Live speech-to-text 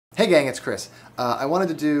Hey gang, it's Chris. I wanted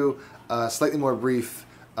to do a slightly more brief,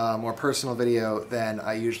 more personal video than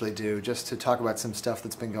I usually do, just to talk about some stuff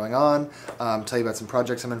that's been going on, tell you about some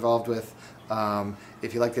projects I'm involved with.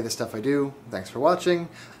 If you like the other stuff I do, thanks for watching.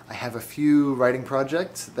 I have a few writing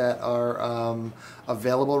projects that are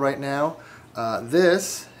available right now.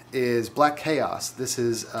 This is Black Chaos. This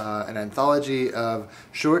is an anthology of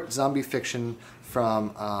short zombie fiction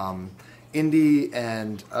from indie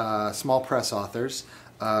and small press authors,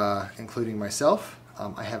 including myself.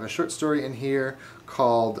 I have a short story in here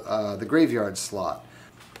called The Graveyard Slot.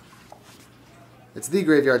 It's The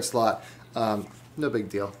Graveyard Slot. No big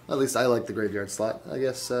deal. At least I like The Graveyard Slot. I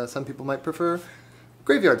guess some people might prefer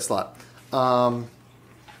Graveyard Slot.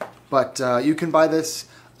 But you can buy this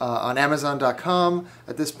on Amazon.com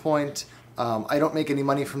at this point. I don't make any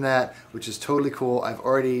money from that, which is totally cool. I've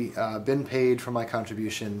already been paid for my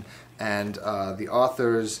contribution, and the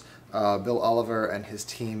authors, Bill Oliver and his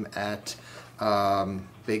team at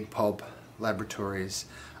Big Pulp Laboratories,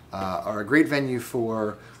 are a great venue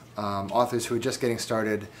for authors who are just getting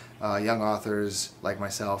started, young authors like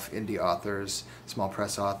myself, indie authors, small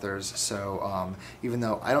press authors. So even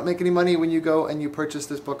though I don't make any money when you go and you purchase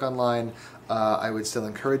this book online, I would still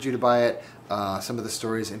encourage you to buy it. Some of the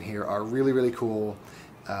stories in here are really, really cool.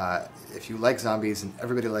 If you like zombies, and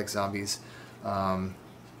everybody likes zombies,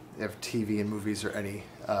 if TV and movies are any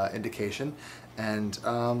indication, and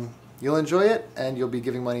you'll enjoy it, and you'll be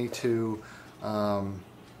giving money to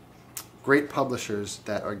great publishers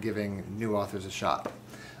that are giving new authors a shot.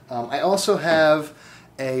 I also have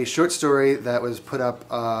a short story that was put up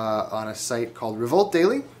on a site called Revolt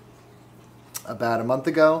Daily about a month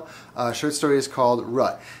ago. Short story is called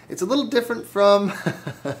Rut. It's a little different from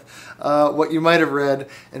what you might have read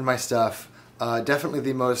in my stuff. Definitely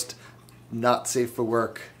the most not safe for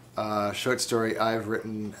work short story I've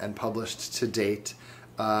written and published to date.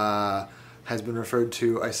 Has been referred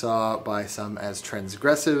to, I saw, by some as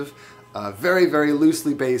transgressive. Very, very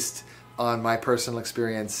loosely based on my personal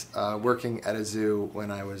experience working at a zoo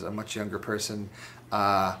when I was a much younger person.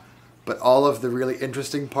 But all of the really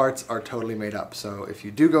interesting parts are totally made up. So if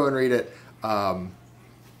you do go and read it,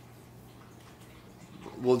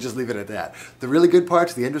 we'll just leave it at that. The really good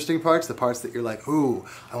parts, the interesting parts, the parts that you're like, ooh,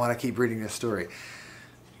 I want to keep reading this story,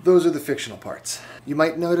 those are the fictional parts. You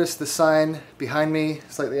might notice the sign behind me,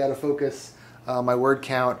 slightly out of focus, my word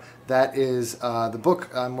count. That is the book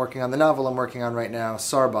I'm working on, the novel I'm working on right now,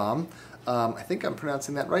 Sarbam. I think I'm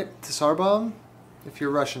pronouncing that right, Sarbam? If you're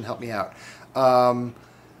Russian, help me out.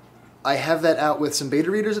 I have that out with some beta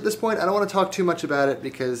readers at this point. I don't want to talk too much about it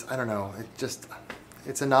because, I don't know,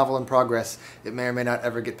 it's a novel in progress. It may or may not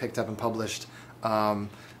ever get picked up and published,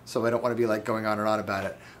 so I don't want to be like going on and on about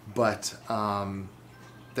it. But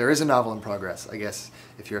there is a novel in progress. I guess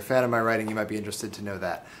if you're a fan of my writing, you might be interested to know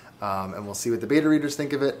that. And we'll see what the beta readers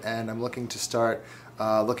think of it, and I'm looking to start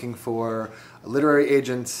looking for literary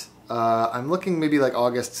agents. I'm looking maybe like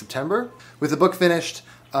August, September. With the book finished,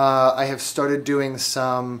 I have started doing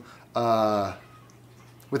some...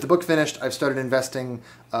 with the book finished, I've started investing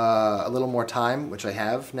a little more time, which I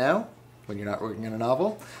have now, when you're not working on a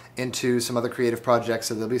novel, into some other creative projects.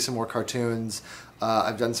 So there'll be some more cartoons.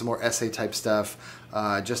 I've done some more essay type stuff.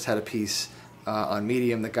 Just had a piece on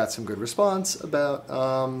Medium that got some good response about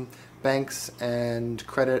banks and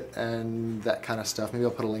credit and that kind of stuff. Maybe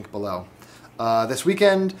I'll put a link below. This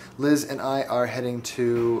weekend, Liz and I are heading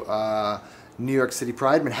to New York City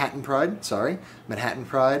Pride, Manhattan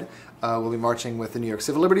Pride. We'll be marching with the New York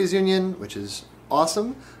Civil Liberties Union, which is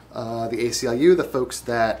awesome. The ACLU, the folks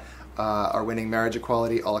that are winning marriage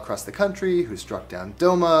equality all across the country, who struck down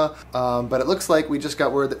DOMA. But it looks like we just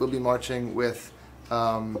got word that we'll be marching with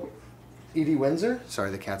Edie Windsor. Sorry,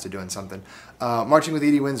 the cats are doing something. Marching with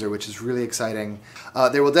Edie Windsor, which is really exciting.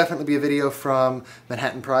 There will definitely be a video from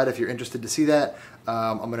Manhattan Pride if you're interested to see that.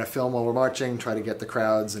 I'm going to film while we're marching, try to get the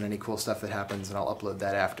crowds and any cool stuff that happens, and I'll upload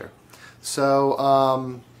that after. So,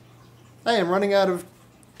 I am running out of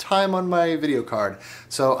time on my video card.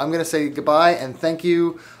 So I'm going to say goodbye and thank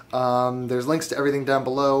you. There's links to everything down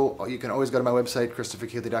below. You can always go to my website,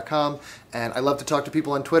 christopherkeelty.com, and I love to talk to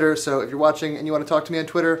people on Twitter, so if you're watching and you want to talk to me on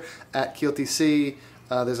Twitter, @KeeltyC,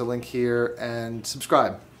 there's a link here, and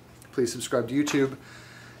subscribe. Please subscribe to YouTube,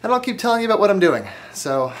 and I'll keep telling you about what I'm doing.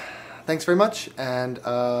 So, thanks very much, and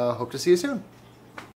hope to see you soon.